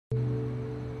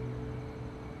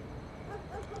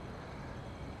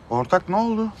Ortak ne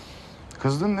oldu?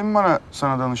 Kızdın değil mi bana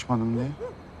sana danışmadım diye?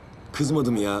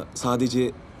 Kızmadım ya.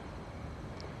 Sadece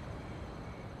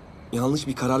yanlış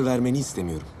bir karar vermeni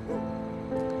istemiyorum.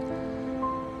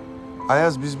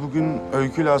 Ayaz, biz bugün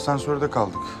Öykü'yle asansörde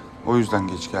kaldık. O yüzden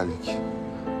geç geldik.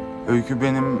 Öykü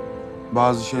benim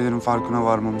bazı şeylerin farkına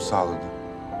varmamı sağladı.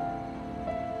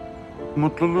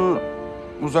 Mutluluğu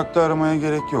uzakta aramaya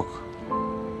gerek yok.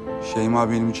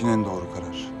 Şeyma benim için en doğru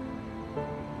karar.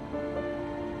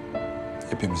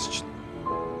 Hepimiz için.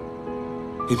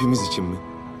 Hepimiz için mi?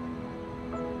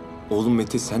 Oğlum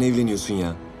Mete, sen evleniyorsun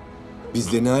ya.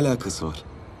 Bizle ne alakası var?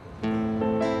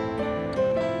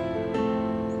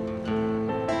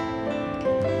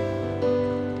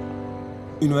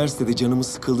 Üniversitede canımız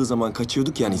sıkıldığı zaman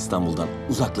kaçıyorduk yani İstanbul'dan.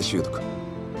 Uzaklaşıyorduk.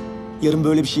 Yarın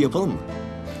böyle bir şey yapalım mı?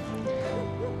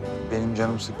 Benim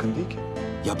canım sıkkın değil ki.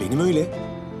 Ya benim öyle.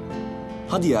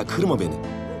 Hadi ya, kırma beni.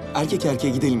 Erkek erkeğe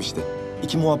gidelim işte.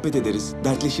 İki muhabbet ederiz,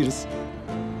 dertleşiriz.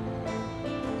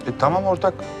 Tamam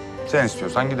ortak. Sen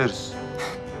istiyorsan gideriz.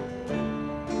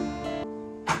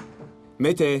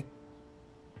 Mete.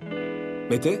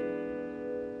 Mete?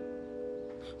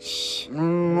 Şşş.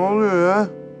 Ne oluyor ya?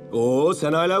 Oo,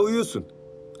 sen hala uyuyorsun.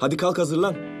 Hadi kalk,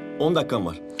 hazırlan. 10 dakikan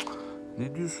var.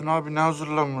 Ne diyorsun abi? Ne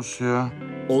hazırlanması ya?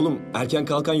 Oğlum, erken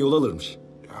kalkan yol alırmış.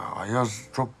 Ya Ayaz,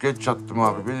 çok geç yattım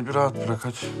abi. Beni bir rahat bırak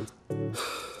hadi.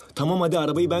 Tamam hadi,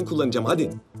 arabayı ben kullanacağım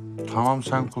hadi. Tamam,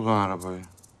 sen kullan arabayı.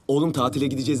 Oğlum, tatile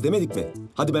gideceğiz demedik mi?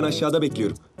 Hadi ben aşağıda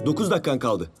bekliyorum. 9 dakikan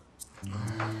kaldı.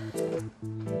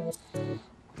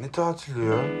 Ne tatili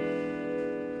ya?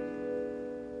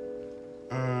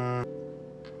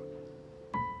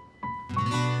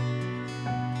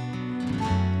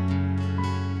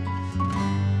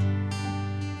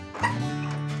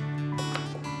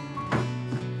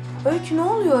 Öykü ne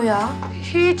oluyor ya?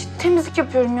 Hiç, temizlik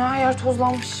yapıyorum ya. Yer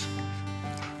tozlanmış.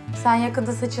 Sen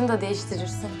yakında saçını da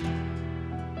değiştirirsin.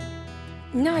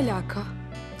 Ne alaka?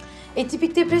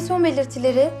 Tipik depresyon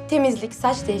belirtileri, temizlik,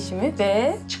 saç değişimi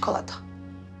ve... Çikolata.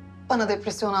 Bana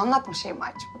depresyonu anlatma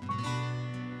Şeyma'cığım.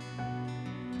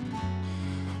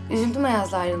 Üzüldüm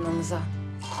Ayaz'la ayrılmamıza.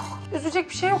 Üzecek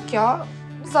bir şey yok ya.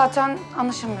 Zaten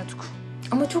anlaşamıyorduk.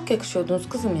 Ama çok yakışıyordunuz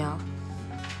kızım ya.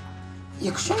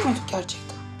 Yakışıyor muyduk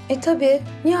gerçekten? Tabii.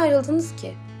 Niye ayrıldınız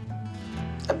ki?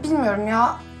 Ya, bilmiyorum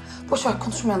ya. Boş ver,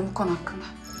 konuşmayalım bu konu hakkında.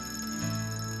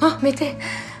 Hah Mete.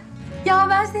 Ya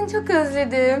ben seni çok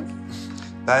özledim.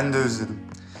 Ben de özledim.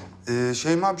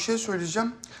 Şeyma, bir şey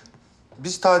söyleyeceğim.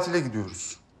 Biz tatile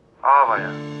gidiyoruz.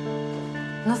 Baya.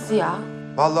 Nasıl ya?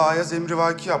 Vallahi Ayaz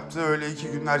emrivaki yaptı. Öyle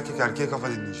 2 gün erkek erkeğe kafa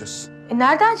dinleyeceğiz.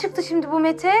 Nereden çıktı şimdi bu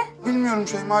Mete? Bilmiyorum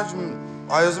Şeyma'cığım.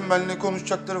 Ayaz'ın benimle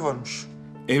konuşacakları varmış.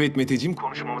 Evet Meteciğim,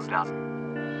 konuşmamız lazım.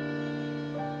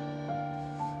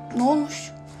 Ne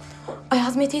olmuş?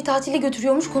 Ayaz Mete'yi tatile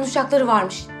götürüyormuş, konuşacakları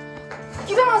varmış.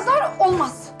 Gidemezler,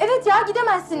 olmaz. Evet ya,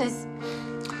 gidemezsiniz.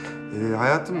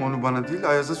 Hayatım, onu bana değil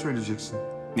Ayaz'a söyleyeceksin.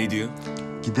 Ne diyor?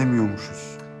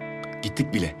 Gidemiyormuşuz.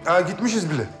 Gittik bile.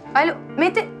 Gitmişiz bile. Alo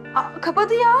Mete,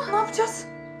 kapadı ya. Ne yapacağız?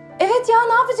 Evet ya,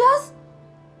 ne yapacağız?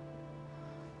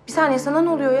 Bir saniye, sana ne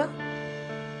oluyor ya?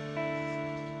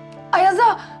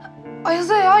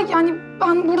 Ayaz'a ya. Yani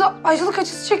ben burada ayrılık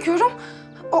acısı çekiyorum.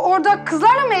 Orada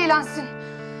kızlarla mı eğlensin?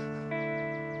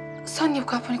 Sen niye bu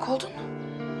kadar panik oldun?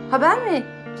 Ha ben mi?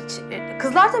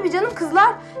 Kızlar tabii canım,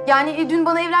 kızlar. Yani dün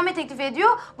bana evlenme teklifi ediyor,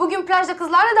 bugün plajda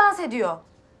kızlarla dans ediyor.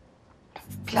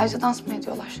 Plajda dans mı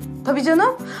ediyorlar? Tabii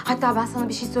canım. Hatta ben sana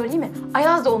bir şey söyleyeyim mi?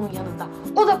 Ayaz da onun yanında.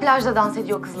 O da plajda dans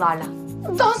ediyor kızlarla.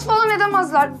 Dans falan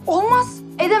edemezler. Olmaz.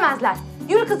 Edemezler.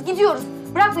 Yürü kız, gidiyoruz.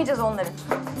 Bırakmayacağız onları.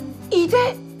 İyi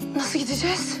de nasıl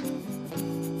gideceğiz?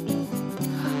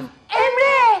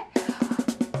 Emre!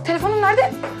 Telefonum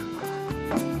nerede?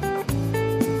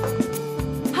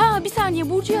 Ha, bir saniye,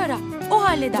 Burcu'yu ara. O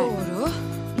halleder. Doğru.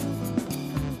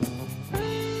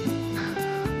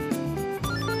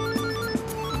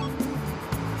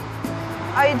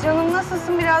 Ay canım,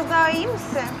 nasılsın? Biraz daha iyi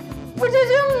misin?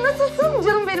 Burcucuğum, nasılsın?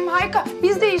 Canım benim, harika.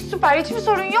 Biz de iyiyiz, süper. Hiçbir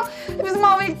sorun yok. Bizim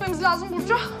havaya gitmemiz lazım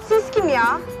Burcu. Siz kim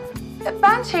ya?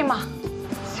 Ben Şeyma.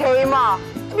 Şeyma.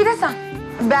 Bir de sen.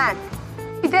 Ben.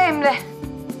 Bir de Emre.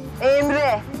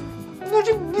 Emre.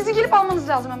 Burcu, bizi gelip almanız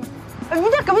lazım hemen.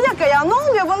 Bir dakika ya. Ne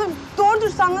oluyor? Bana doğru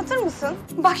dürüst anlatır mısın?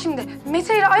 Bak şimdi,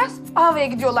 Mete ile Ayaz Ava'ya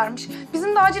gidiyorlarmış.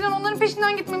 Bizim de acilen onların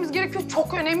peşinden gitmemiz gerekiyor.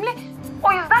 Çok önemli.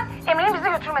 O yüzden Emre'nin bizi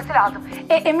götürmesi lazım.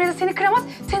 Emre de seni kıramaz.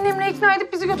 Senin Emre'yi ikna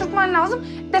edip bizi götürtmen lazım.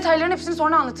 Detayların hepsini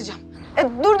sonra anlatacağım.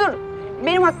 Dur.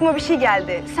 Benim aklıma bir şey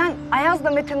geldi. Sen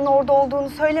Ayaz'la Mete'nin orada olduğunu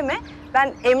söyleme.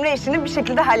 Ben Emre işini bir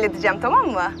şekilde halledeceğim, tamam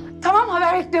mı? Tamam,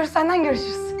 haber bekliyoruz. Senden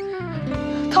görüşürüz.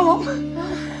 Tamam.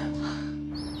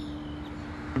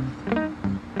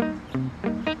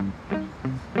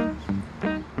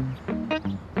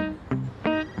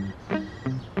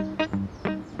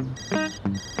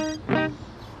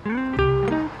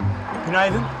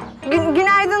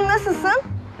 Günaydın, nasılsın?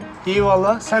 İyi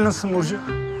vallahi. Sen nasılsın Burcu?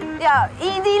 Ya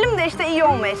iyi değilim de işte iyi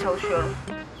olmaya çalışıyorum.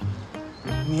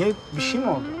 Niye? Bir şey mi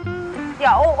oldu?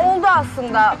 Ya oldu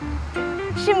aslında.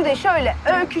 Şimdi şöyle,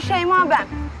 Öykü, Şeyma, ben.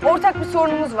 Ortak bir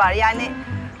sorunumuz var. Yani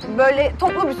böyle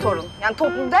toplu bir sorun. Yani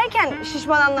toplu derken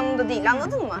şişman anlamında değil,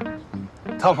 anladın mı?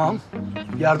 Tamam.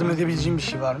 Yardım edebileceğim bir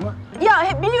şey var mı?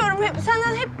 Ya biliyorum,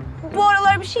 senden hep bu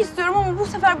aralar bir şey istiyorum ama bu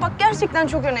sefer bak gerçekten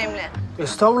çok önemli.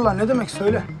 Estağfurullah. Ne demek?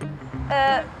 Söyle.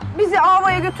 Bizi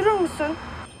Ava'ya götürür müsün?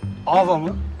 Ava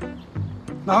mı?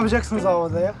 Ne yapacaksınız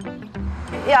Ava'da ya?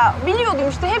 Ya biliyordum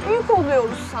işte, hep yük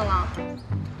oluyoruz sana.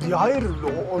 Ya hayır,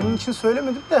 onun için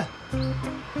söylemedim de.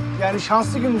 Yani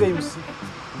şanslı gündeymişsin.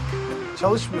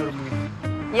 Çalışmıyorum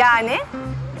bugün. Yani?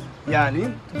 Yani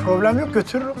problem yok,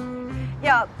 götürürüm.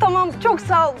 Ya tamam, çok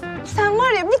sağ ol. Sen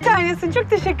var ya bir tanesin, çok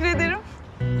teşekkür ederim.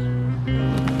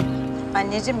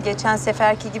 Anneciğim geçen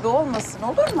seferki gibi olmasın,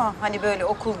 olur mu? Hani böyle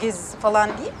okul gezisi falan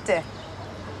deyip de.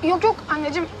 Yok yok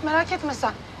anneciğim, merak etme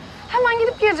sen. Hemen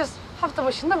gidip geleceğiz. Hafta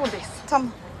başında buradayız. Tamam.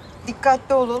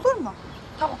 Dikkatli ol, olur mu?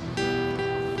 Tamam.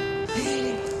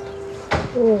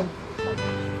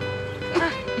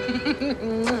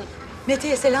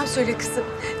 Mete'ye selam söyle kızım.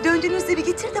 Döndüğünüzde bir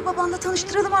getir de babanla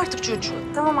tanıştıralım artık çocuğu.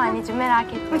 Tamam anneciğim,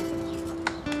 merak etme.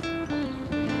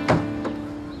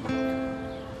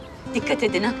 Dikkat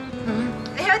edin ha.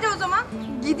 Hadi o zaman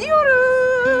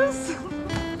gidiyoruz.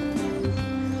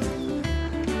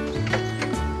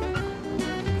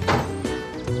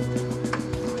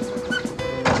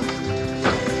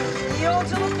 İyi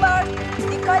yolculuklar.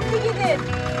 Dikkatli gidin.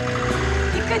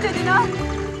 Dikkat edin ha.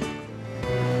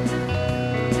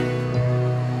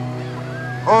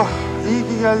 Oh, iyi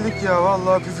ki geldik ya.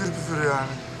 Vallahi püfür püfür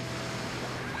yani.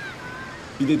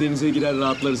 Bir de denize girer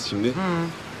rahatlarız şimdi.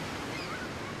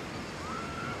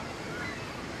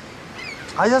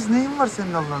 Ayaz, neyin var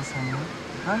senin Allah'ın sen ya?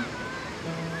 Ha?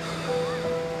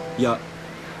 Ya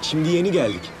şimdi yeni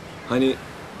geldik. Hani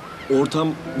ortam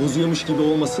bozuyormuş gibi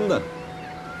olmasın da.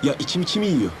 Ya içim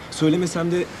yiyor.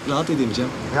 Söylemesem de rahat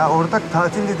edemeyeceğim. Ya ortak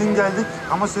tatil dedin geldik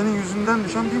ama senin yüzünden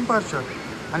düşen 1000 parça.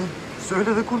 Hani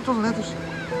söyle de kurtul, nedir?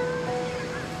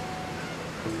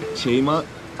 Şeyma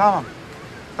Tamam.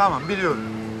 Tamam, biliyorum.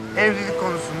 Evlilik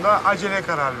konusunda acele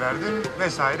karar verdin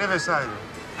vesaire vesaire.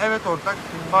 Evet ortak,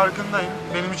 farkındayım.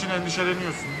 Benim için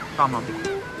endişeleniyorsun. Tamam.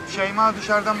 Şeyma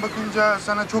dışarıdan bakınca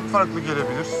sana çok farklı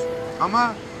gelebilir.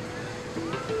 Ama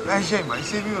ben Şeyma'yı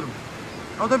seviyorum.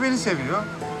 O da beni seviyor.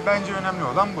 Bence önemli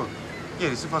olan bu.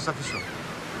 Gerisi fasafiso.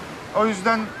 O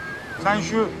yüzden sen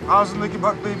şu ağzındaki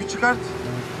baklayı bir çıkart.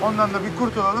 Ondan da bir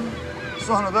kurtulalım.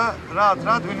 Sonra da rahat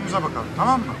rahat önümüze bakalım.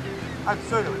 Tamam mı? Hadi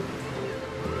söyle bakayım.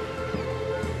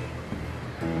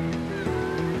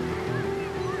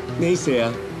 neyse ya.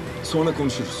 Sonra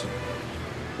konuşuruz.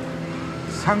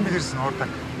 Sen bilirsin ortak.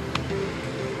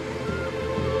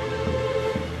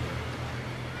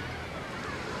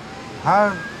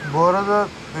 Ha, bu arada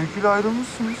Öykü'yle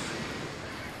ayrılmışsınız.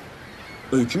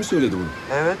 Öykü mü söyledi bunu?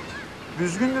 Evet.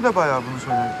 Üzgündü de bayağı bunu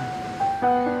söylerken.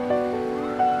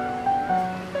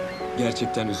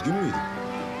 Gerçekten üzgün müydü?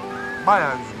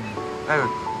 Bayağı üzgündü. Evet.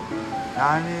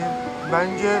 Yani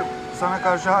bence sana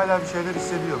karşı hala bir şeyler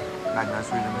hissediyor. Benden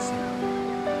söylemesin.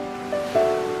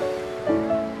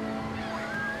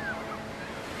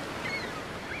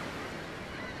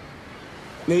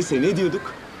 Neyse ne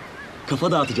diyorduk?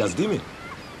 Kafa dağıtacağız değil mi?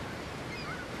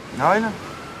 Aynen.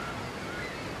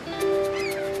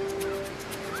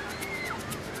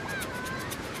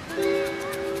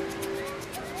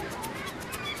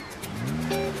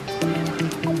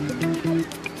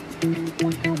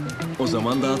 O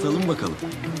zaman dağıtalım bakalım.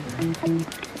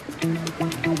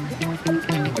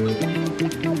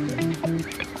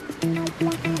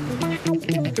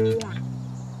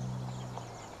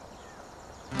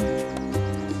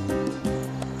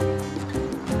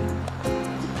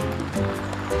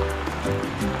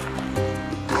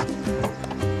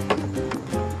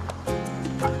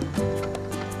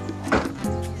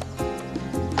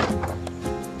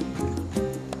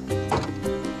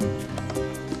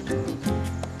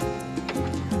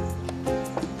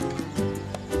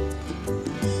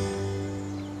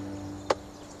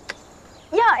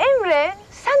 Ya Emre,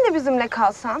 sen de bizimle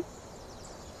kalsan.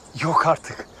 Yok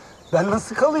artık. Ben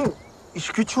nasıl kalayım? İş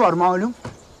güç var malum.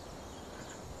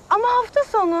 Ama hafta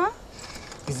sonu.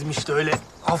 Bizim işte öyle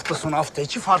hafta sonu hafta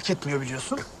içi fark etmiyor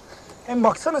biliyorsun. Hem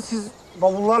baksana siz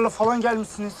bavullarla falan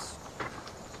gelmişsiniz.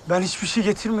 Ben hiçbir şey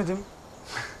getirmedim.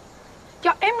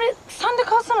 Ya Emre sen de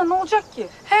kalsana, ne olacak ki?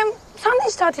 Hem sen de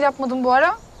hiç tatil yapmadın bu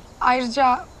ara.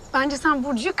 Ayrıca bence sen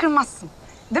Burcu'yu kırmazsın.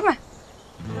 Değil mi?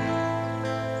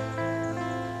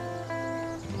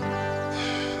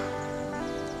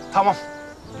 Tamam.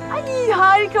 Ay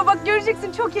harika, bak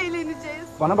göreceksin, çok eğleneceğiz.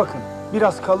 Bana bakın,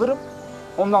 biraz kalırım.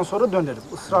 Ondan sonra dönerim.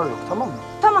 Israr yok, tamam mı?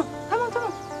 Tamam.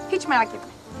 Hiç merak etme.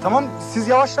 Tamam, siz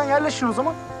yavaştan yerleşin o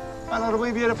zaman. Ben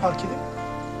arabayı bir yere park edeyim.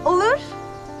 Olur.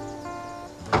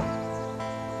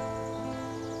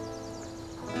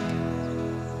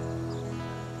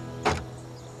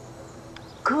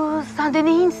 Kız sen de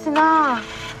ne hinsin ha?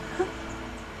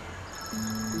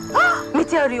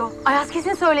 Mete arıyor. Ayaz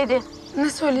kesin söyledi. Ne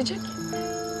söyleyecek?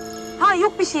 Ha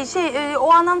yok bir şey,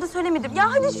 o anlamda söylemedim.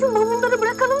 Ya hadi şu bavulları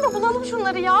bırakalım da bulalım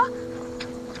şunları ya.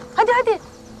 Hadi.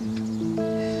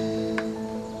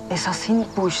 Esas senin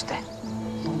bu işte.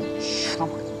 Lan şuna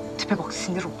bak, tipe bak,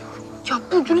 sinir oluyorum. Ya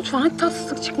Burcu lütfen hadi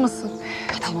tatsızlık çıkmasın.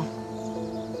 Tamam.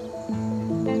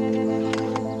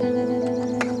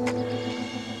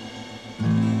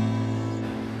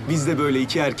 Biz de böyle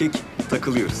iki erkek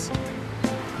takılıyoruz.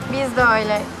 Biz de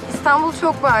öyle. İstanbul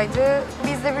çok baydı.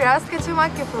 Biz de biraz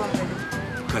kaçamak yapalım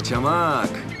dedik. Kaçamak.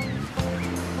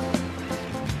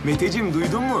 Meteciğim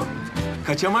duydun mu?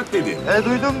 Kaçamak dedi.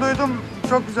 Duydum.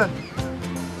 Çok güzel.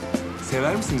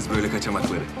 Sever misiniz böyle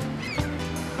kaçamakları?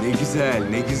 Ne güzel,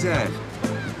 ne güzel.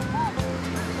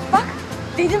 Bak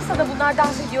dedim sana bunlar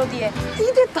dans ediyor diye.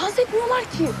 İyi de dans etmiyorlar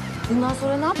ki. Bundan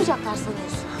sonra ne yapacaklar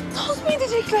sanıyorsun? Dans mı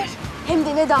edecekler? Hem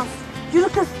de ne dans. Yürü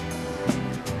kız.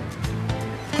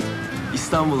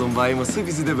 İstanbul'un bayması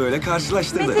bizi de böyle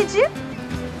karşılaştırdı. Meteciğim.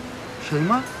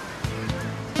 Şeyma?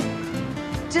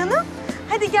 Canım.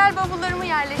 Hadi gel bavullarımı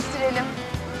yerleştirelim.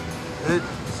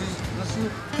 Siz nasıl...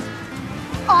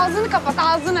 Ağzını kapat,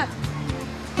 ağzını.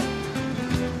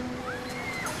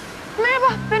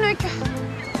 Merhaba, ben Öykü.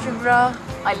 Kübra,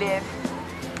 Alev.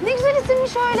 Ne güzel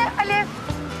isimmiş öyle, Alev.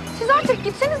 Siz artık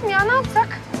gitseniz mi ya, ne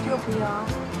yapsak? Yok ya.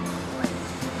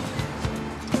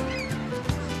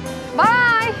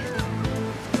 Bye.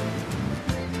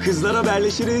 Kızlar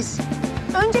haberleşiriz.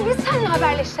 Önce biz seninle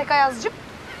haberleşsek Ayaz'cığım.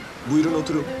 Buyurun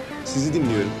oturun. Sizi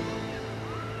dinliyorum.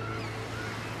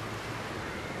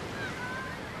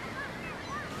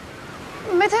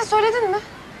 Mete'ye söyledin mi?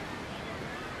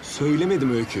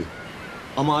 Söylemedim Öykü.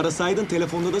 Ama arasaydın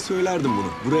telefonda da söylerdim bunu.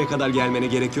 Buraya kadar gelmene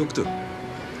gerek yoktu.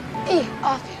 İyi,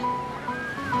 aferin.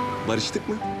 Barıştık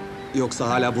mı? Yoksa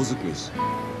hala bozuk muyuz?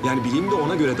 Yani bileyim de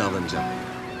ona göre davranacağım.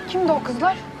 Kimdi o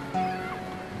kızlar?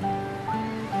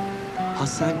 Ha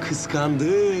sen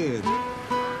kıskandın.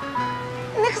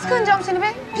 Ne kıskanacağım seni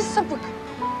be, pis sapık.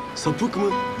 Sapık mı?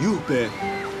 Yuh be.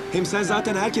 Hem sen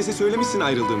zaten herkese söylemişsin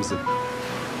ayrıldığımızı.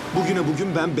 Bugüne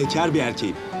bugün ben bekar bir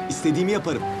erkeğim. İstediğimi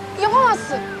yaparım.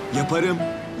 Yapamazsın. Yaparım.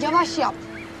 Yavaş yap.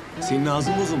 Senin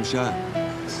ağzın bozulmuş ha.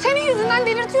 Senin yüzünden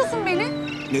delirtiyorsun beni.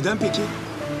 Neden peki?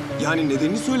 Yani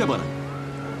nedenini söyle bana.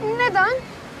 Neden?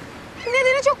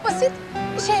 Nedeni çok basit.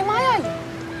 Şeyma'yı ayrı.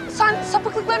 Sen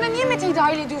sapıklıklarına niye Mete'yi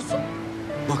dahil ediyorsun?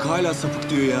 Bak hala sapık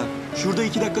diyor ya. Şurada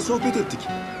 2 dakika sohbet ettik.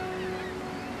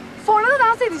 Sonra da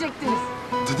dans edecektiniz.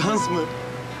 Dans mı?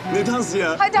 Ne dansı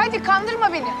ya? Hadi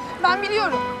kandırma beni. Ben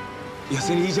biliyorum. Ya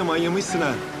sen iyice manyamışsın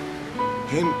ha.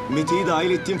 Hem Mete'yi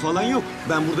dahil ettiğim falan yok.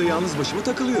 Ben burada yalnız başıma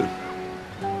takılıyorum.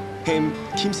 Hem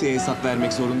kimseye hesap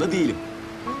vermek zorunda değilim.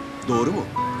 Doğru mu?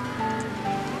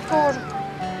 Doğru.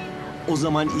 O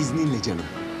zaman izninle canım.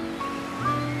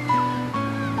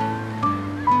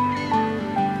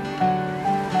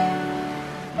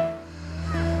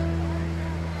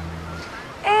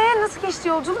 Nasıl geçti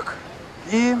yolculuk?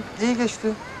 İyi geçti.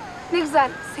 Ne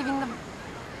güzel, sevindim.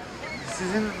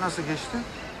 Sizin nasıl geçti?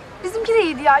 Bizimki de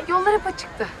iyiydi ya, yollar hep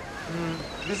açıktı.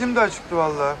 Bizim de açıktı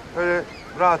vallahi. Öyle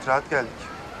rahat geldik.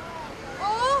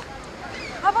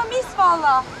 Hava mis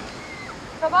valla.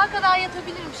 Sabaha kadar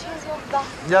yatabilirim şezlongda.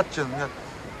 Yat canım yat.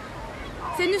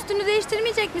 Sen üstünü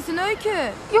değiştirmeyecek misin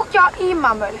Öykü? Yok ya, iyiyim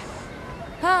ben böyle.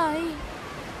 Ha iyi.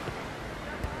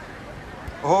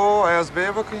 Oo Ayaz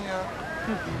Bey'e bakın ya.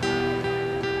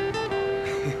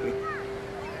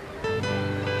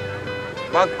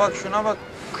 Bak şuna bak.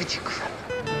 Gıcık.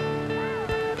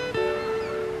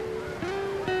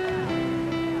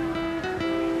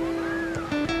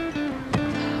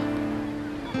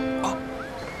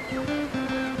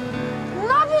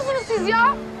 Ne yapıyorsunuz siz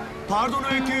ya? Pardon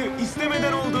Öykü,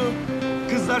 istemeden oldu.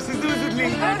 Kızlar siz de özür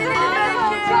dileyin.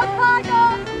 Çok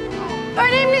pardon.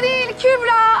 Önemli değil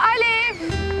Kübra, Alev.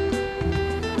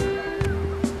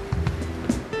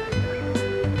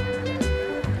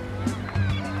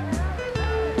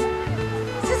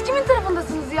 Siz kimin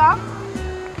tarafındasınız ya?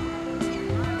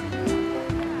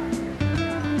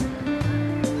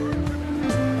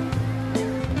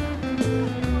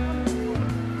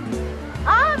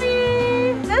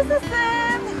 Abi,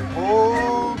 nasılsın?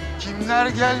 Oo kimler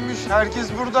gelmiş? Herkes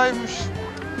buradaymış.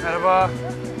 Merhaba.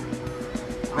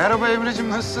 Merhaba Emre'cim,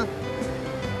 nasılsın?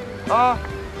 Aa,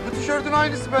 bu tişörtün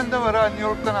aynısı bende var ha. New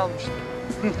York'tan almıştım.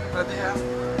 Hadi ya.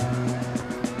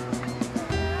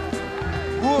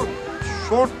 Bu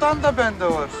şorttan da bende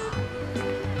var.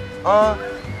 Aa,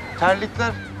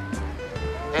 terlikler.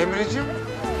 Emre'cim,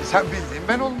 sen bildiğin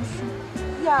ben olmuşsun.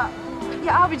 Ya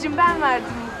abicim ben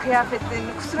verdim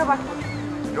kıyafetlerini. Kusura bakma.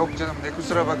 Yok canım, ne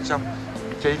kusura bakacağım.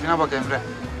 Keyfine bak Emre.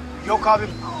 Yok abim.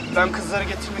 Ben kızları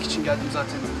getirmek için geldim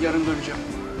zaten. Yarın döneceğim.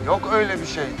 Yok öyle bir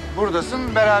şey.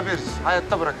 Buradasın, beraberiz.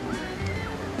 Hayatta bırakma.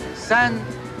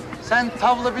 Sen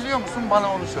tavla biliyor musun?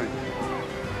 Bana onu söyle.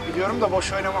 Biliyorum da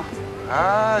boş oynamam.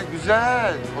 Ha,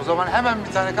 güzel. O zaman hemen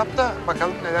bir tane kap da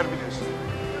bakalım neler biliyorsun.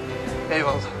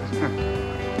 Eyvallah.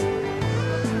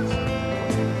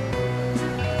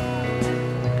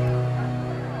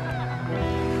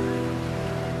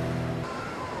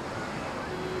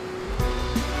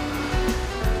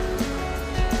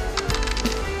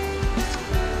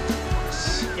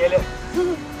 Gele.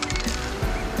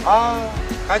 Aa,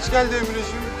 kaç geldi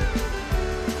Emre'ciğim?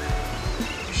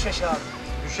 Düşeş abi.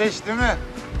 Düşeş değil mi?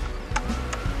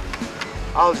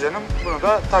 Al canım, bunu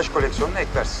da taş koleksiyonuna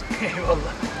eklersin.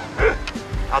 Eyvallah.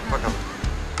 At bakalım.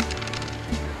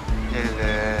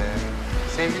 Gele.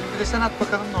 Sevgilimi de sen at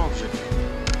bakalım ne olacak.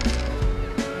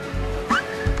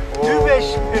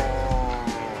 Dübeş mi?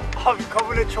 Abi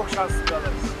kabul et, çok şanslı bir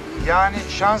adamsın. Yani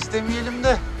şans demeyelim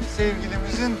de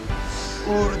sevgilimizin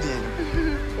uğuru diyelim.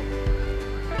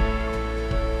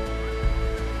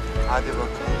 Hadi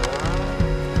bakalım.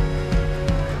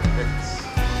 Evet.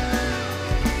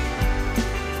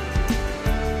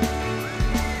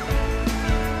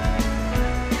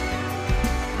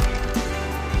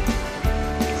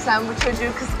 Sen bu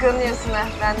çocuğu kıskanıyorsun ha.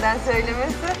 Benden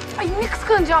söylemesi. Ay ne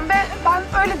kıskanacağım be. Ben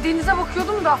öyle denize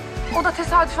bakıyordum da o da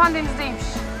tesadüfen denizdeymiş.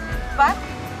 Bak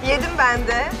yedim ben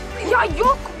de. Ya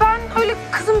yok, ben öyle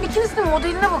kızın bikinisinin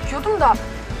modeline bakıyordum da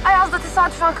Ayaz da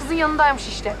tesadüfen kızın yanındaymış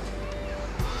işte.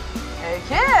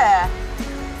 Öykü.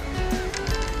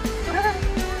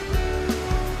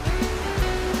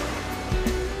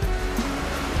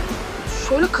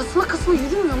 Şöyle kasıla kasıla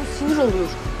yürümüyor mu? Sinir oluyor.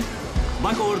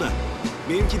 Bak orada.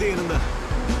 Benimki de yanında.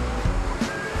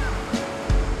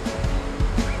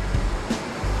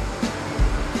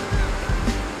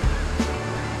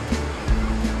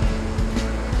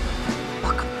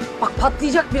 Bak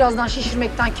patlayacak birazdan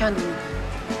şişirmekten kendini.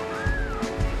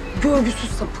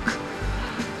 Görgüsüz sapık.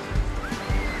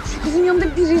 Şu kızın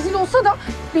yanında bir rezil olsa da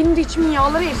benim de içimin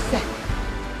yağları erişse.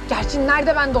 Gerçi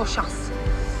nerede bende o şans?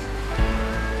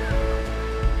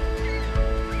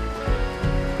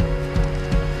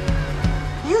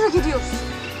 Yürü gidiyoruz.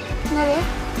 Nereye?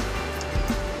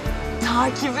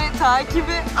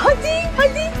 Takibe.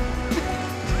 Hadi.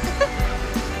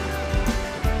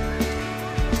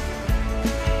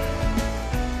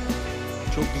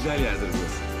 Çok güzel yerdir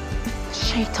burası.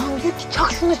 Şeytan diyor ki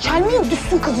çak şunu çelmeyin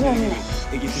düşsün kızın önüne.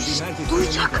 Getirdiğin herkes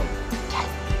duyacak.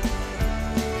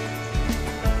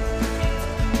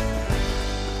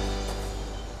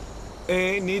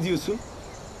 Ne diyorsun?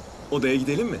 Odaya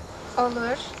gidelim mi?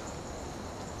 Olur.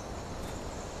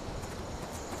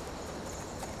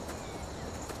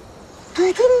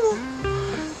 Duydun mu?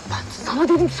 Ben sana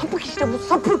dedim sapık işte bu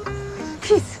sapık.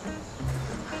 Pis.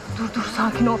 Dur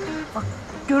sakin ol. Bak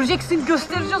göreceksin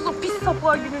göstereceğiz o pis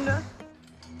sapığa gününü.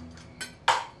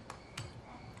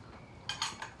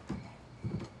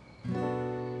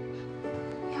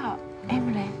 Ya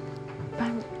Emre,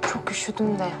 ben çok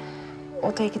üşüdüm de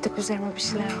odaya gidip üzerime bir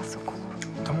şeyler alsak olur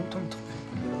mu? Tamam.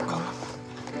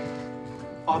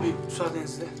 Abi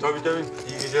müsaadenizle. Tabii.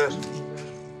 İyi geceler.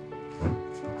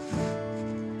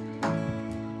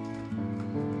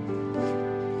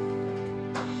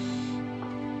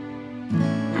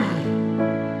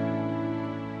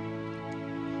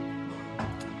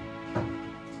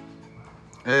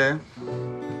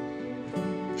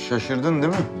 Şaşırdın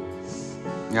değil mi?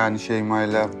 Yani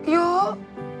Şeyma'yla... Yo,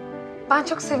 ben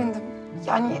çok sevindim.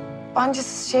 Yani bence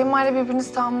siz Şeyma ile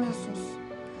birbirinizi tamamlıyorsunuz.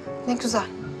 Ne güzel.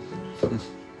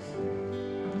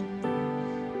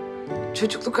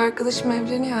 Çocukluk arkadaşım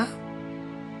evleniyor ha.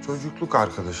 Çocukluk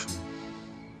arkadaşım.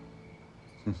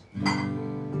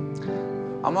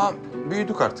 Ama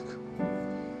büyüdük artık.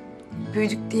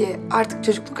 Büyüdük diye artık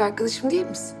çocukluk arkadaşım değil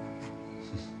misin?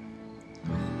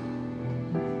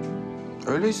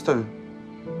 Öyleyiz tabii.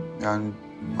 Yani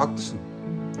haklısın.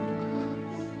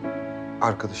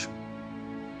 Arkadaşım.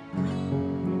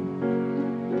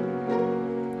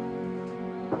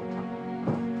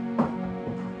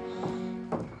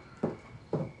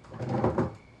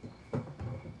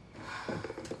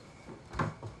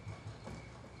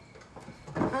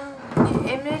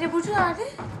 Emre ile Burcu nerede?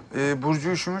 Burcu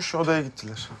üşümüş, odaya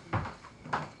gittiler.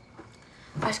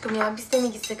 Aşkım ya biz de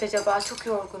mi gitsek acaba? Çok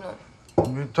yorgunum.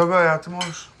 Tabii hayatım,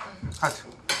 olur. Hadi.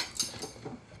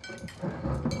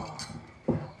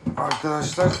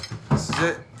 Arkadaşlar,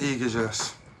 size iyi geceler.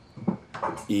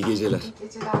 İyi geceler.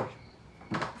 Geceler.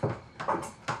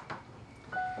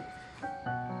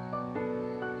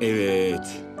 Evet.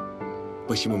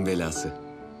 Başımın belası.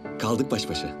 Kaldık baş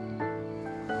başa.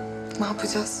 Ne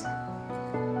yapacağız?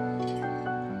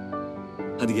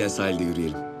 Hadi gel sahilde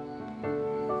yürüyelim.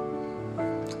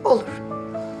 Olur.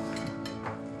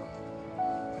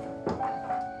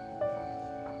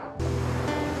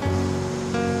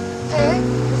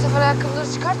 Bu sefer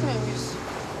ayakkabıları çıkartmıyor muyuz?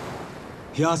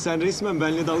 Ya sen resmen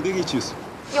benimle dalga geçiyorsun.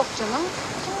 Yok canım.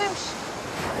 Kim demiş?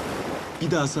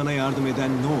 Bir daha sana yardım eden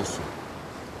ne olsun?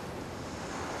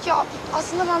 Ya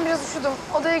aslında ben biraz üşüdüm.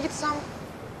 Odaya gitsem.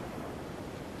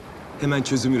 Hemen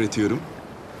çözüm üretiyorum.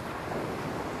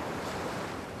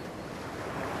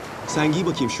 Sen giy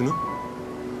bakayım şunu.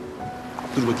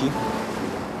 Dur bakayım.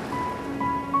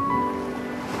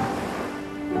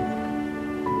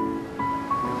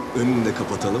 Önünü de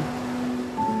kapatalım.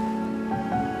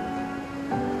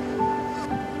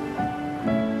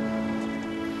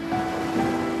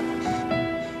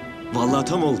 Vallahi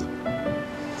tam oldu.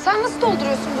 Sen nasıl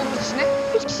dolduruyorsun bunun içine?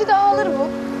 3 kişi daha alır bu.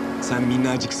 Sen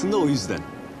minnacıksın da o yüzden.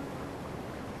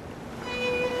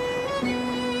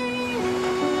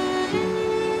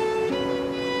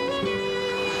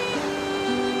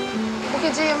 Bu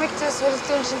gece yemekte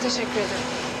söylediklerin için teşekkür ederim.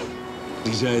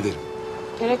 Rica ederim.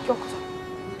 Gerek yoktu.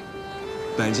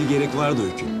 Bence gerek vardı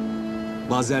Öykü.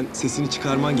 Bazen sesini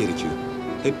çıkarman gerekiyor.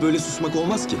 Hep böyle susmak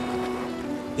olmaz ki.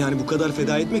 Yani bu kadar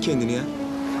feda etme kendini ya.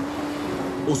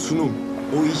 O sunum,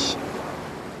 o iş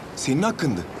senin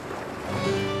hakkındı.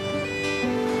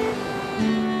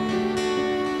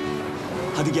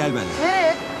 Hadi gel benimle.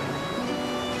 Nereye?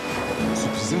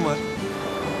 Sürprizim var.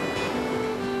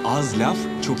 Az laf,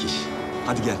 çok iş.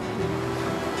 Hadi gel.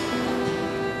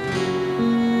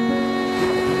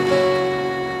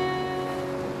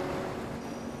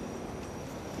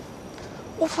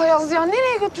 Of Ayaz ya,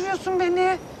 nereye götürüyorsun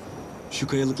beni? Şu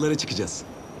kayalıklara çıkacağız.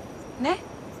 Ne?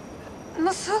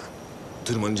 Nasıl?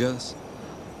 Tırmanacağız.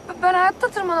 Ben hayatta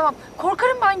tırmanamam.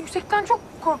 Korkarım ben, yüksekten çok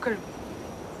korkarım.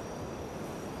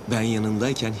 Ben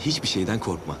yanındayken hiçbir şeyden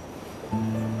korkma.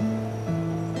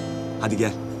 Hadi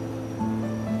gel.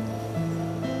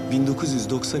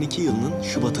 1992 yılının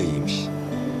Şubat ayıymış.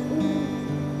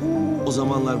 O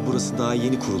zamanlar burası daha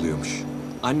yeni kuruluyormuş.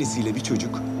 Annesiyle bir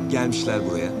çocuk gelmişler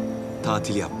buraya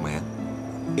tatil yapmaya.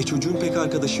 Çocuğun pek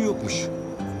arkadaşı yokmuş.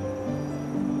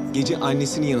 Gece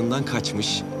annesinin yanından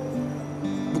kaçmış.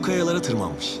 Bu kayalara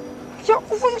tırmanmış. Ya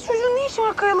ufacık çocuğun ne işi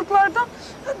var kayalıklardan?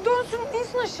 Dönsün,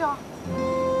 insin aşağı.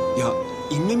 Ya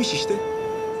inmemiş işte.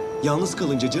 Yalnız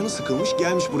kalınca canı sıkılmış,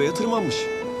 gelmiş buraya tırmanmış.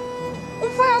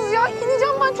 Of Ayaz ya,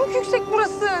 ineceğim ben, çok yüksek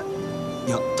burası.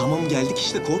 Ya tamam geldik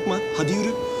işte, korkma. Hadi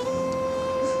yürü.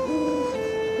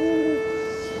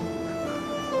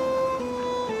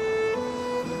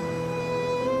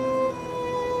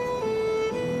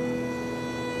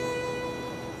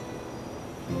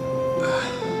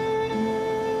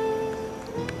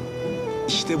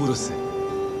 İşte burası.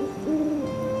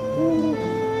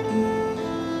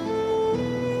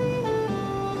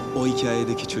 O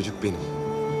hikayedeki çocuk benim.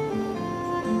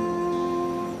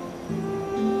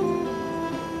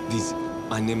 Biz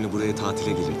annemle buraya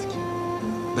tatile gelirdik.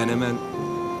 Ben hemen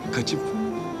kaçıp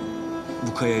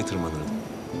bu kayaya tırmanırdım.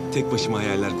 Tek başıma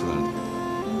hayaller kurardım.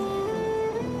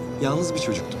 Yalnız bir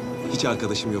çocuktum. Hiç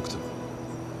arkadaşım yoktu.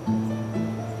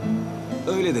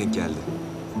 Öyle denk geldi.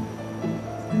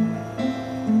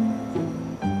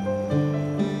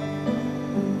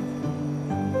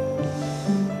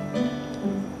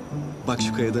 Bak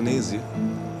şu kayada ne yazıyor?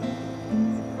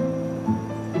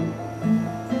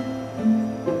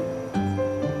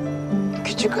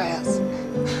 Küçük Ayaz.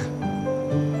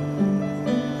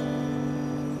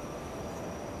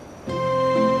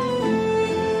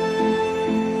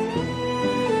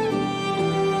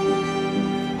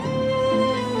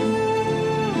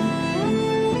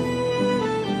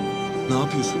 Ne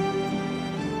yapıyorsun?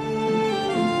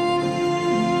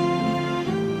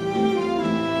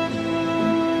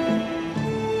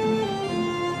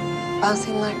 Ben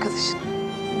senin arkadaşın.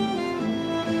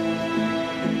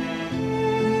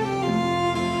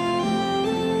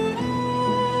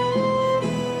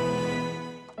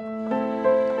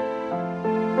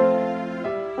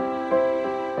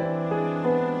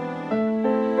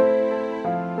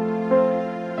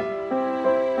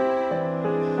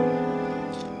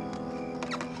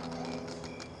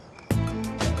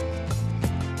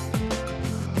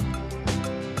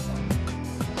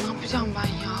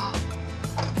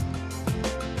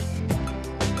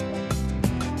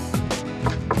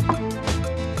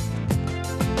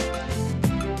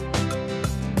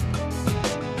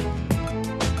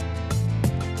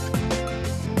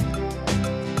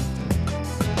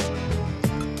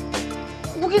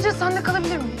 gece sende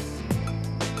kalabilir miyiz?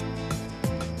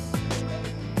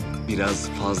 Biraz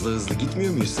fazla hızlı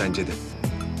gitmiyor muyuz sence de?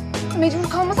 Mecbur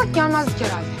kalmasak gelmezdik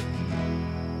herhalde.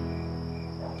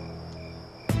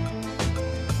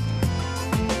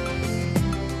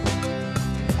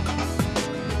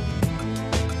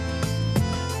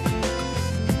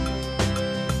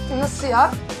 Nasıl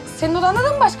ya? Senin odanda da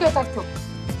mı başka yatak yok?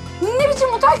 Ne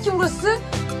biçim otel ki burası?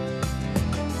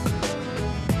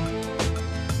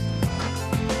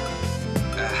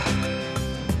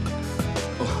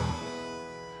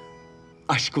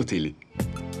 Aşk oteli.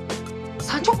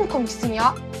 Sen çok mu komiksin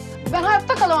ya? Ben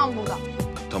hayatta kalamam burada.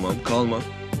 Tamam, kalma.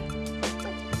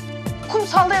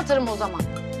 Kumsalda yatarım o zaman.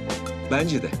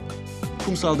 Bence de.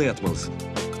 Kumsalda yatmalısın.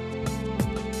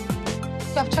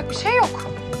 Yapacak bir şey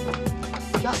yok.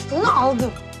 Yastığını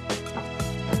aldım.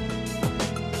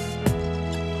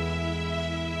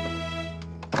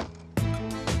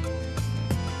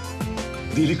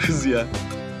 Deli kız ya.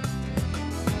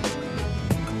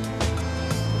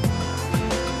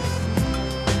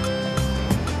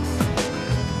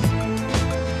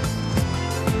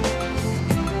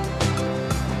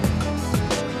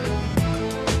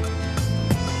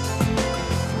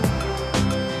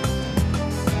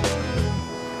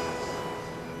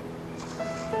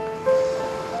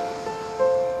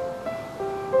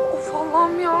 Of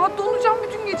Allah'ım ya. Donacağım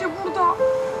bütün gece burada.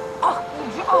 Ah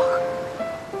Burcu ah.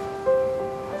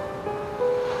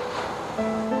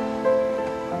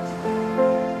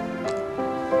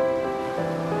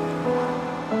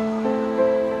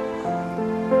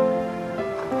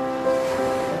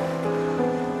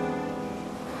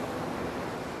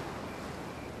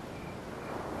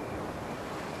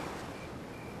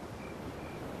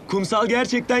 Kumsal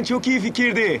gerçekten çok iyi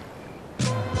fikirdi.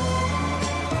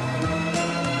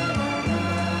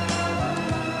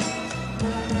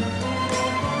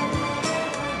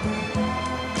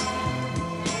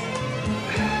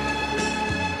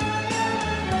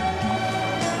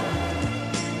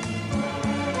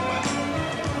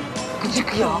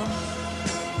 Gıcık ya.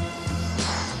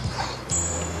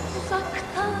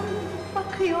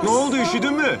 Ne oldu,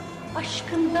 üşüdün mü?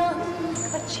 Aşkından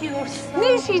kaçıyorsan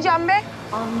Ne üşüyeceğim be?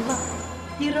 anla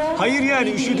biraz. Hayır yani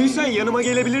üşüdüysen yanıma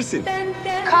gelebilirsin.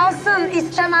 Kalsın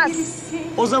istemez.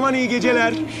 O zaman iyi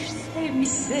geceler.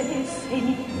 Sevmişse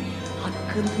seni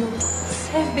hakkın yok,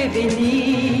 sevme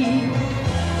beni.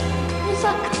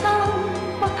 Uzaktan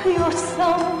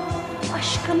bakıyorsam,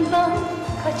 aşkından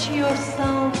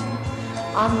kaçıyorsam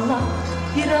anla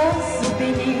biraz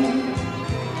beni.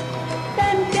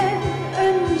 Benden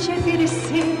önce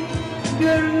birisi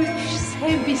görmüş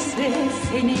sevmişse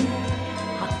seni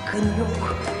hakkın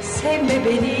yok, sevme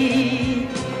beni.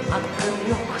 Hakkın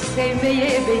yok,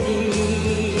 sevmeye beni.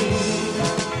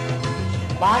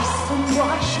 Varsın bu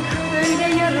aşk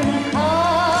böyle yarım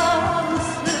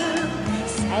kalsın,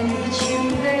 sen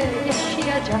içimde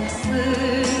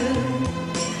yaşayacaksın.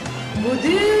 Bu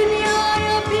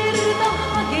dünyaya bir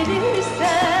daha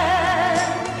gelirsen,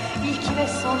 ilk ve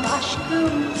son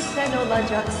aşkım sen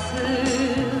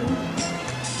olacaksın.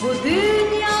 Bu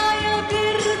dünyaya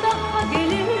bir daha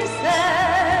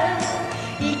gelirsen,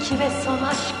 ilk ve son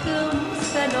aşkım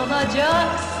sen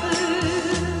olacaksın.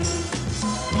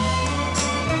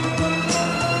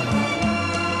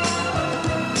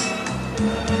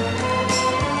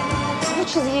 Bu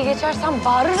çizgiyi geçersem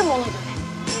bağırırım ona göre.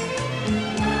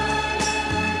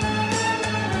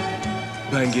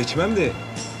 Ben geçmem de...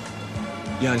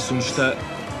 Yani sonuçta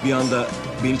bir anda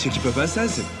beni çekip öpen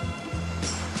sensin.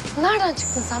 Nereden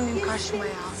çıktın sen benim karşıma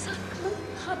ya?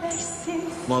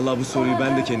 Vallahi bu soruyu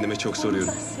ben de kendime çok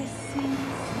soruyorum.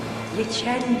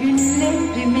 Geçen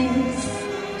günlerimiz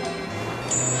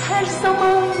her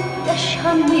zaman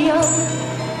yaşanmayan,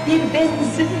 bir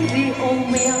benzeri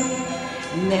olmayan,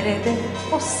 nerede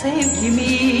o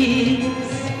sevgimiz?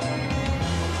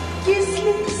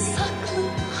 Gizli saklı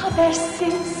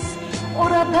habersiz,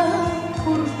 orada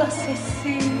burada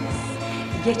sessiz,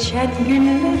 geçen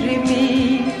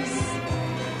günlerimiz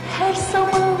her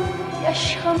zaman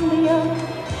yaşanmayan,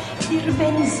 bir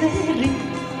benzeri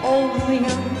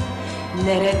olmayan,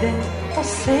 nerede o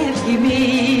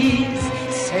sevgimiz?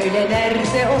 Söyle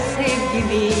nerede o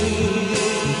sevgimiz?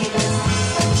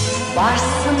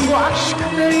 Varsın bu aşk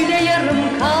böyle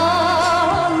yarım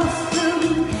kalsın,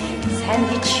 sen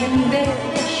içimde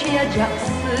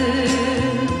yaşayacaksın.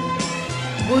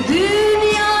 Bu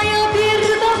dünyaya bir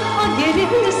daha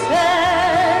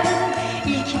gelirsen,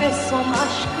 ilk ve son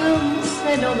aşkım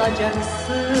sen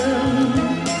olacaksın.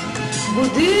 Bu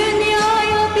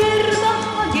dünyaya bir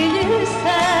daha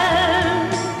gelirsen,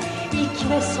 ilk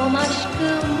ve son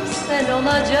aşkım sen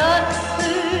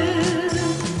olacaksın.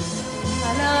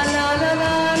 La la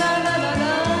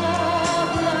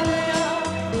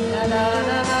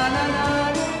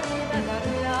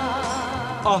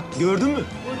gördün mü?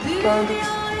 Gördüm.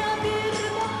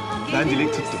 Ben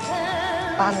dilek tuttum.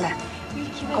 Ben de.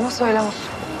 Ama söylemem.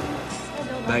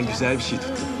 Ben güzel bir şey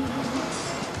tuttum.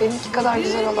 Benimki kadar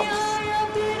güzel olamaz.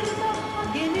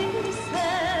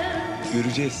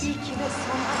 Göreceğiz.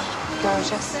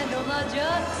 Göreceğiz.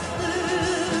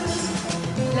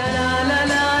 La la la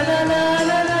la la la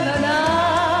la la la la.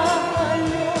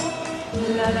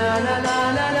 La la la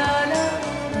la la la la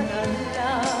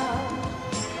la.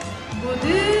 Bu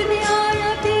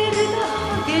dünyaya bir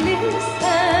daha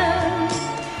gelirsen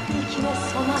ilk ve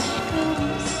son aşkım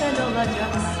sen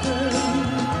olacaksın.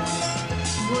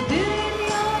 Bu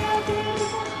dünyaya bir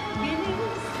daha gelirsen.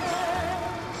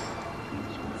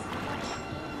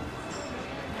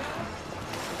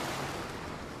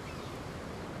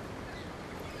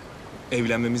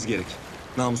 Evlenmemiz gerek.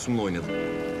 Namusumla oynadım.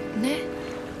 Ne?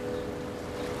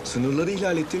 Sınırları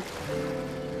ihlal ettin.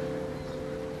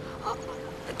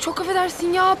 Çok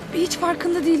affedersin ya. Hiç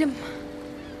farkında değilim.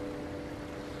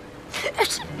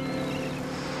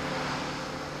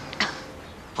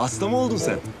 Hasta mı oldun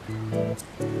sen?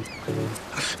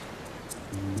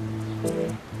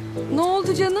 Ne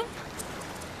oldu canım?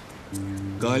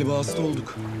 Galiba hasta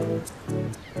olduk.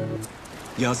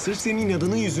 Ya sırf senin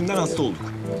inadının yüzünden hasta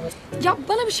olduk. Ya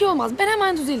bana bir şey olmaz. Ben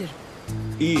hemen düzelirim.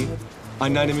 İyi.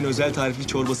 Anneannemin özel tarifli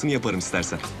çorbasını yaparım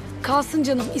istersen. Kalsın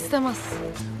canım. İstemez.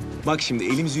 Bak şimdi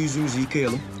elimizi yüzümüzü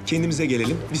yıkayalım. Kendimize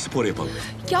gelelim. Bir spor yapalım.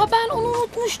 Ya ben onu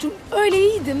unutmuştum. Öyle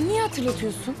iyiydim. Niye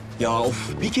hatırlatıyorsun? Ya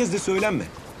of bir kez de söylenme.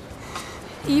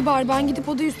 İyi bari ben gidip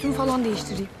oda üstümü falan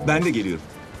değiştireyim. Ben de geliyorum.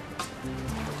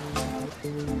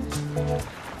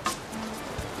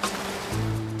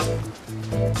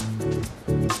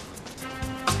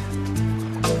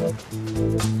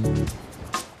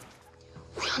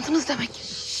 Uyandınız demek.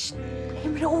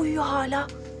 Emre uyuyor hala.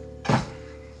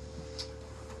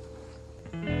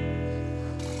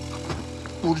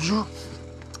 Burcu.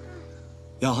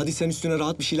 Ya hadi sen üstüne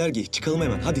rahat bir şeyler giy. Çıkalım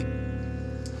hemen hadi.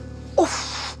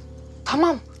 Of.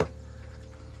 Tamam.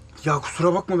 Ya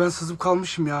kusura bakma ben sızıp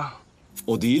kalmışım ya.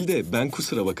 O değil de ben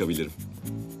kusura bakabilirim.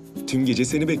 Tüm gece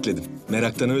seni bekledim.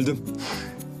 Meraktan öldüm.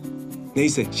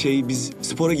 Neyse biz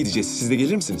spora gideceğiz. Siz de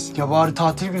gelir misiniz? Ya bari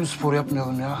tatil günü spor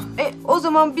yapmayalım ya. O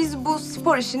zaman biz bu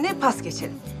spor işini pas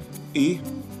geçelim. İyi.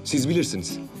 Siz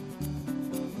bilirsiniz.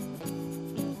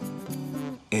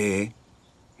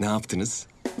 Ne yaptınız?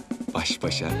 Baş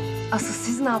başa. Asıl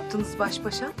siz ne yaptınız baş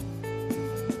başa?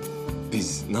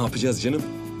 Biz ne yapacağız canım?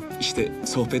 İşte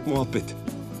sohbet muhabbet.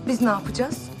 Biz ne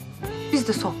yapacağız? Biz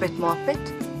de sohbet muhabbet.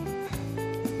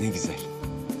 Ne güzel.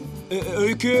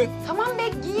 Öykü. Tamam be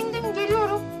giyindim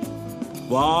geliyorum.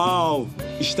 Wow.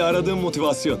 İşte aradığım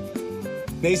motivasyon.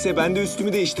 Neyse ben de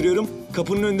üstümü değiştiriyorum.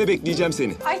 Kapının önünde bekleyeceğim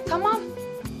seni. Ay tamam.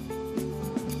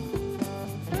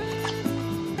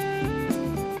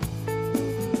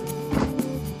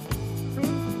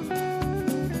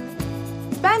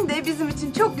 Ben de bizim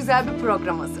için çok güzel bir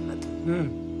program hazırladım.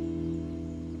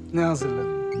 Ne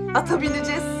hazırladın? Ata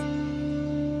bineceğiz.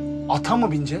 Ata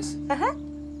mı bineceğiz?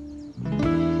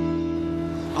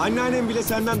 Anneannem bile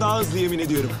senden daha hızlı yemin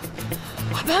ediyorum.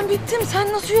 Ben bittim.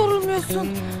 Sen nasıl yorulmuyorsun?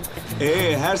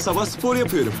 Her sabah spor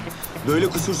yapıyorum. Böyle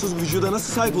kusursuz vücuda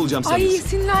nasıl sahip olacağım Ay sanıyorsun?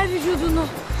 sinirler vücudunu.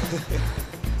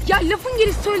 Ya lafın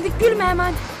gelişi söyledik. Gülme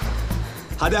hemen.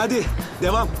 Hadi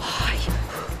devam. Ay.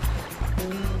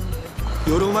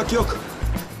 Yorulmak yok.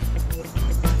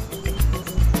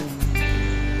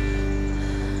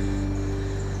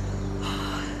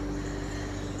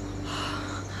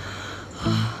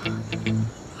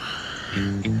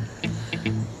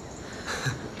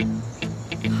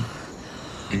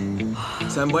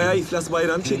 Sen bayağı iflas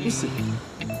bayrağını çekmişsin.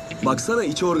 Baksana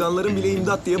iç organların bile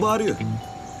imdat diye bağırıyor.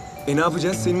 Ne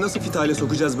yapacağız? Seni nasıl fit hale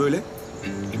sokacağız böyle?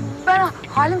 Ben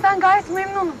halimden gayet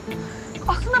memnunum.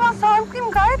 Aslında ben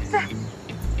sağlıklıyım gayet de.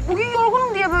 Bugün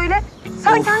yorgunum diye böyle.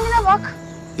 Sen Of. kendine bak.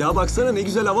 Ya baksana ne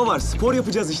güzel hava var. Spor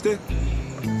yapacağız işte.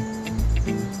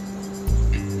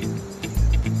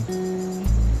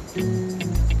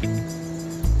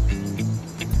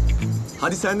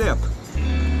 Hadi sen de yap.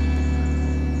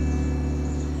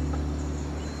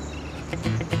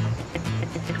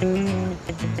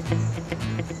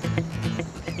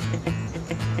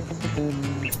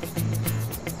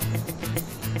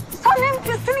 Sen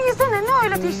hem üstünü giysene ne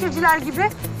öyle teşhirciler gibi.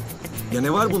 Ya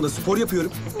ne var bunda? Spor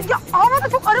yapıyorum. Ya havada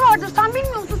çok arı vardır sen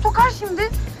bilmiyor musun? Sokar şimdi.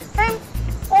 Hem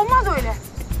olmaz öyle.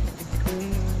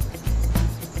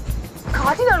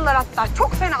 Katil arılar hatta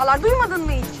çok fenalar. Duymadın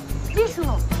mı hiç? Giy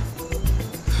şunu.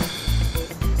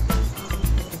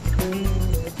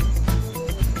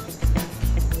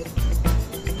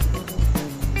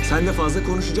 Sen de fazla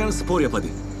konuşacağına spor yap hadi.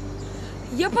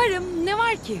 Yaparım. Ne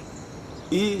var ki?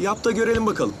 İyi yap da görelim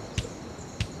bakalım.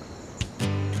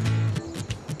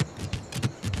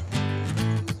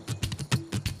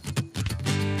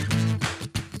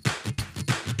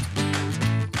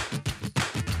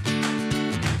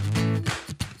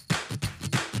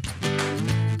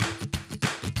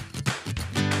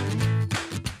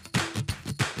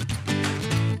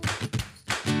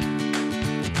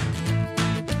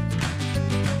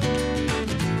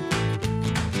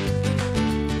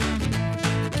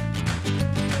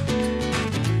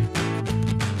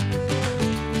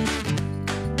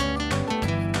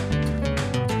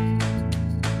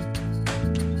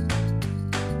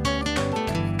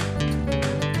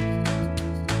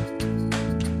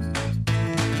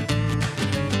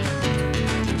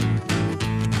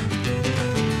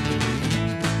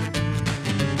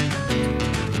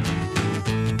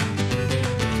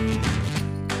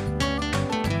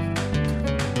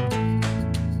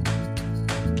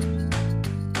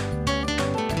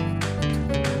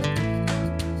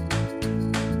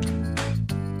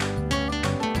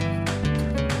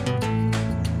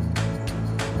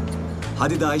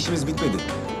 Hadi daha işimiz bitmedi.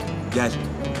 Gel.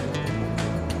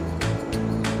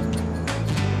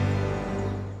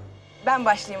 Ben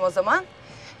başlayayım o zaman.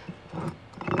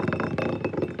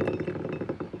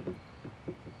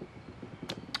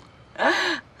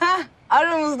 Heh,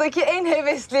 aramızdaki en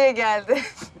hevesliye geldi.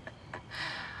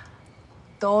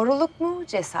 Doğruluk mu,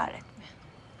 cesaret mi?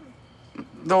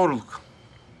 Doğruluk.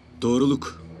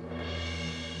 Doğruluk.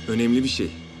 Önemli bir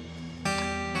şey.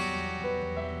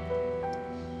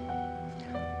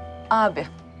 Abi,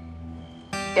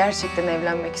 gerçekten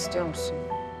evlenmek istiyor musun?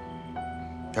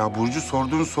 Ya Burcu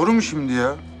sorduğun soru mu şimdi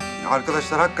ya?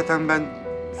 Arkadaşlar hakikaten ben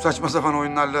saçma sapan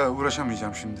oyunlarla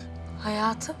uğraşamayacağım şimdi.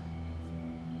 Hayatım.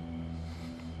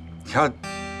 Ya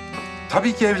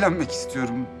tabii ki evlenmek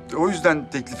istiyorum. O yüzden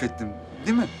teklif ettim.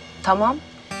 Değil mi? Tamam,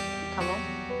 tamam.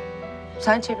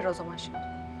 Sen çevir o zaman şimdi.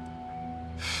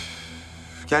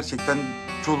 Gerçekten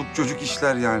çoluk çocuk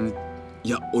işler yani.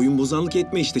 Ya oyun bozanlık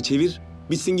etme işte çevir.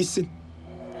 Bitsin gitsin.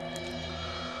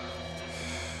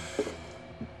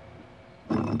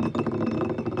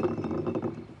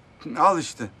 Al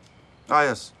işte.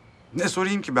 Ayaz. Ne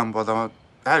sorayım ki ben bu adama?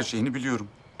 Her şeyini biliyorum.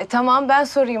 Tamam, ben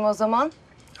sorayım o zaman.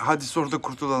 Hadi sor da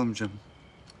kurtulalım canım.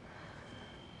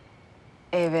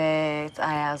 Evet,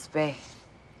 Ayaz Bey.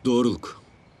 Doğruluk.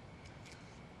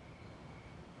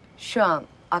 Şu an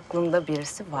aklında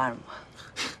birisi var mı?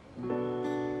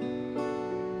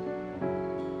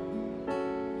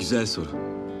 Güzel soru.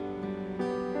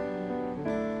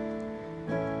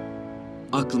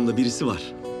 Aklımda birisi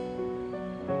var.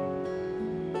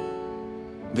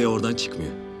 Ve oradan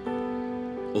çıkmıyor.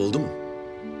 Oldu mu?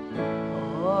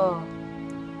 Oo,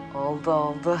 oldu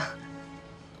oldu.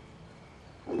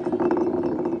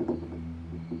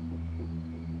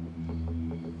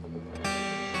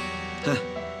 Heh.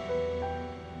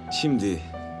 Şimdi...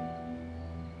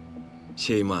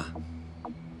 Şeyma.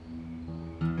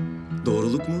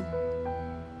 Doğruluk mu?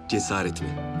 Cesaret mi?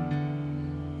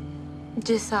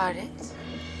 Cesaret.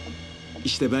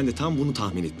 İşte ben de tam bunu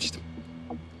tahmin etmiştim.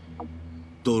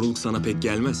 Doğruluk sana pek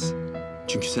gelmez.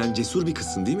 Çünkü sen cesur bir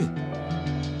kızsın değil mi?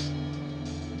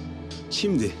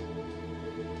 Şimdi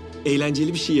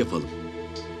eğlenceli bir şey yapalım.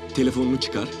 Telefonunu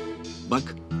çıkar.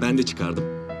 Bak ben de çıkardım.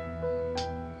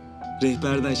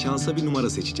 Rehberden şansa bir numara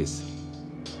seçeceğiz.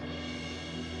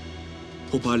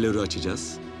 Hoparlörü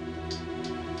açacağız.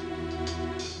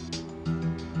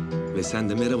 Ve sen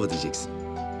de merhaba diyeceksin.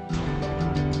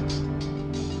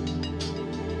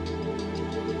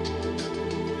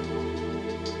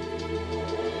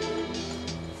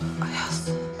 Ayaz.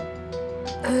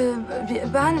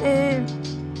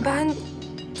 Ben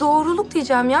doğruluk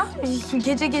diyeceğim ya.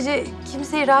 Gece gece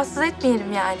kimseyi rahatsız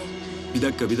etmeyelim yani.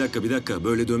 Bir dakika.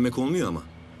 Böyle dönmek olmuyor ama.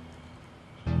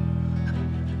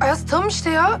 Ayaz tam işte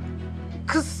ya.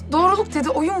 Kız doğruluk dedi,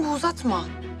 oyun bu, uzatma.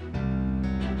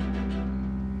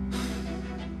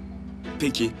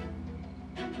 Peki.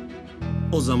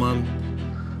 O zaman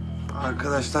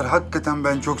Arkadaşlar hakikaten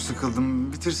ben çok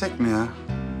sıkıldım. Bitirsek mi ya?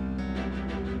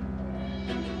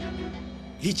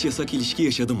 hiç yasak ilişki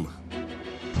yaşadın mı?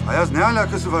 Ayaz ne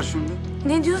alakası var şimdi?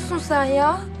 Ne diyorsun sen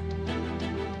ya?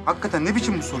 Hakikaten ne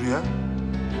biçim bu soru ya?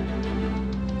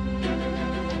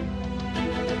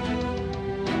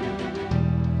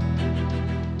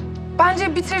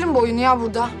 Bence bitirelim bu oyunu ya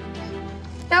burada.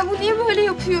 Ya bu niye böyle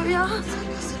yapıyor ya?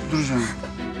 Duracağım.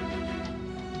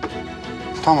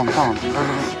 Tamam. Öyle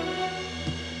bir...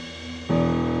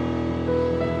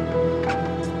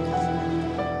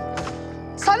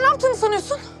 Sen ne yaptığını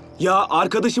sanıyorsun? Ya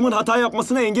arkadaşımın hata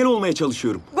yapmasına engel olmaya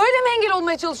çalışıyorum. Böyle mi engel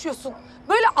olmaya çalışıyorsun?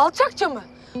 Böyle alçakça mı?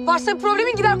 Varsa bir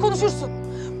problemin gider konuşursun.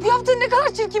 Bu yaptığın ne kadar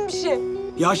çirkin bir şey.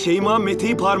 Ya Şeyma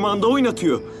Mete'yi parmağında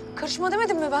oynatıyor. Karışma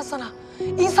demedim mi ben sana?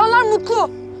 İnsanlar mutlu.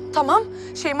 Tamam,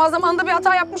 Şeyma zamanında bir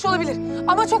hata yapmış olabilir.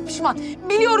 Ama çok pişman.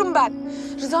 Biliyorum ben.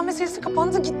 Rıza meselesi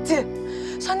kapandı gitti.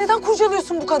 Sen neden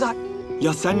kurcalıyorsun bu kadar?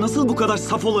 Ya sen nasıl bu kadar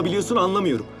saf olabiliyorsun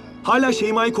anlamıyorum. Hala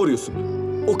Şeyma'yı koruyorsun.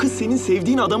 O kız senin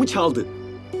sevdiğin adamı çaldı.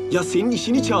 Ya senin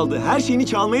işini çaldı, her şeyini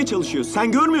çalmaya çalışıyor.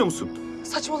 Sen görmüyor musun?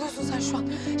 Saçmalıyorsun sen şu an.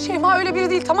 Şeyma öyle biri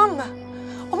değil, tamam mı?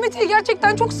 O Mete'yi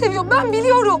gerçekten çok seviyor, ben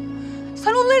biliyorum.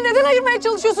 Sen onları neden ayırmaya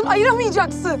çalışıyorsun?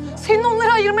 Ayıramayacaksın. Senin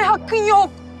onları ayırmaya hakkın yok.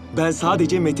 Ben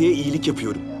sadece Mete'ye iyilik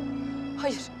yapıyorum.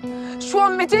 Hayır, şu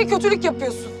an Mete'ye kötülük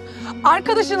yapıyorsun.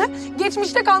 Arkadaşını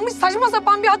geçmişte kalmış saçma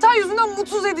sapan bir hata yüzünden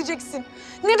mutsuz edeceksin.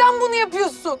 Neden bunu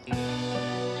yapıyorsun?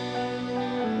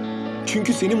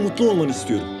 Çünkü senin mutlu olmanı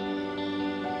istiyorum.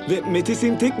 Ve Mete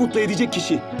seni tek mutlu edecek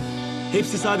kişi.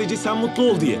 Hepsi sadece sen mutlu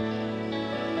ol diye.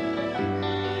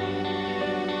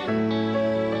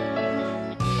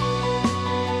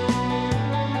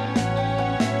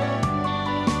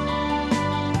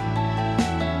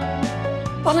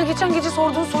 Bana geçen gece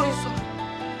sorduğun soruyu sor.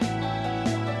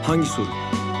 Hangi soru?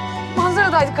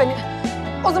 Manzaradaydık hani.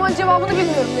 O zaman cevabını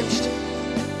bilmiyorum demiştim.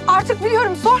 Artık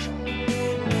biliyorum, sor.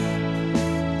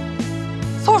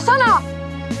 Sorsana.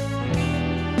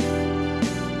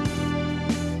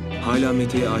 Hala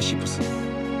Mete'ye aşık mısın?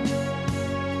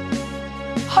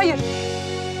 Hayır.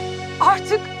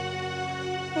 Artık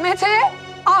Mete'ye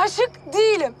aşık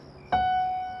değilim.